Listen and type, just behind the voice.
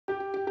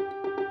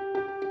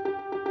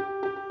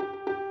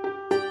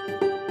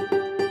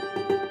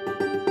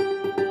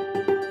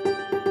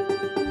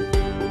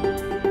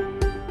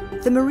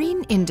The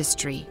marine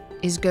industry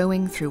is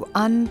going through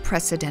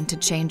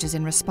unprecedented changes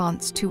in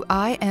response to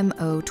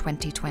IMO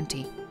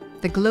 2020.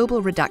 The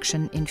global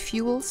reduction in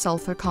fuel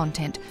sulfur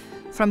content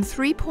from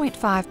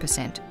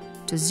 3.5%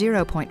 to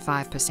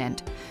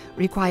 0.5%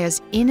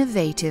 requires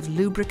innovative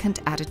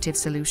lubricant additive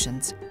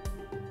solutions.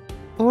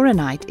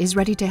 Oronite is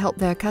ready to help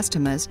their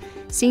customers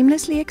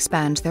seamlessly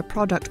expand their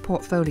product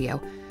portfolio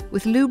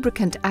with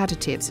lubricant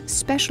additives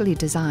specially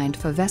designed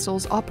for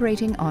vessels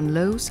operating on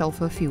low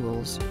sulfur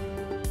fuels.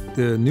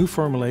 The new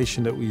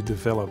formulation that we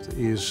developed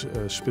is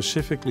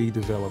specifically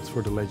developed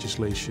for the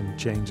legislation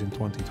change in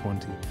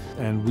 2020.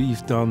 And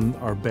we've done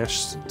our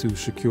best to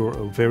secure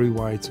a very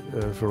wide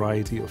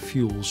variety of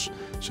fuels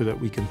so that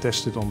we can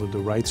test it under the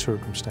right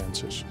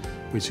circumstances,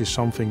 which is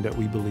something that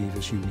we believe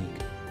is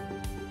unique.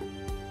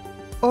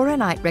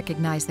 Oronite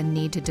recognized the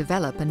need to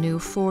develop a new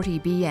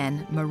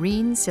 40BN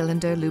marine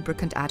cylinder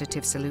lubricant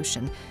additive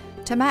solution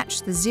to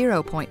match the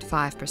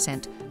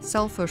 0.5%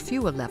 sulfur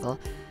fuel level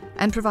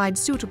and provide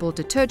suitable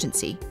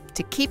detergency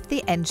to keep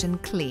the engine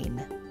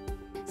clean.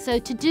 So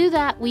to do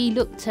that, we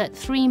looked at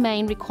three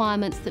main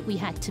requirements that we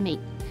had to meet.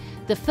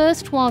 The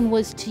first one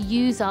was to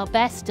use our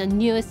best and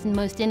newest and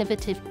most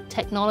innovative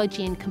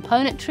technology and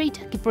componentry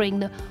to bring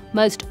the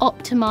most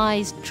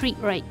optimized treat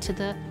rate to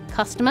the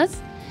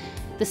customers.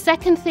 The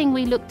second thing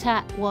we looked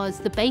at was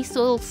the base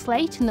oil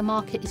slate, and the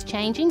market is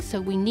changing,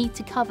 so we need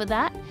to cover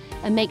that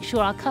and make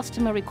sure our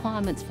customer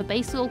requirements for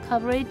base oil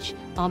coverage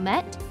are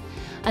met.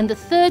 And the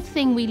third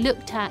thing we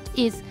looked at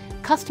is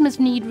customers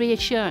need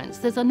reassurance.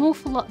 There's an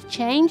awful lot of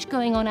change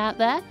going on out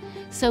there,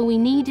 so we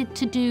needed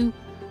to do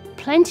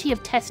plenty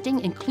of testing,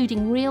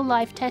 including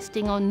real-life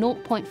testing on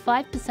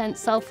 0.5%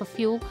 sulfur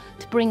fuel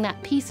to bring that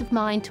peace of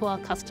mind to our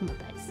customer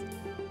base.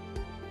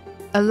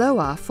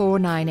 OLOA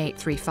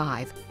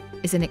 49835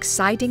 is an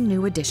exciting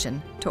new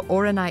addition to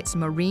Oronite's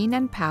marine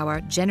and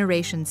power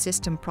generation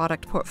system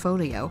product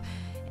portfolio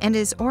and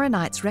is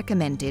Oronite's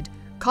recommended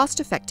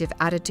cost-effective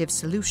additive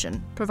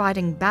solution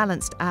providing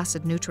balanced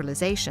acid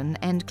neutralization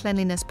and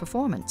cleanliness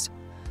performance.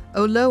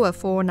 OLOA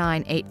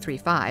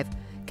 49835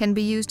 can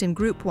be used in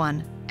Group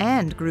 1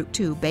 and Group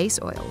 2 base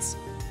oils.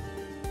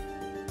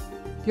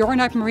 The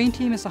Oronite Marine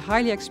team is a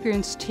highly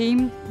experienced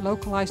team,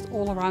 localized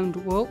all around the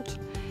world,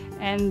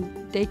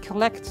 and they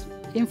collect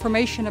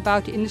information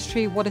about the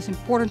industry, what is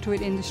important to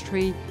the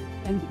industry,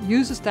 and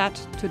uses that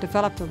to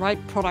develop the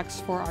right products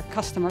for our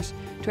customers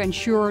to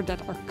ensure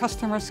that our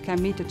customers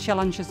can meet the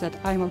challenges that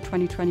IMO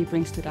 2020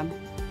 brings to them.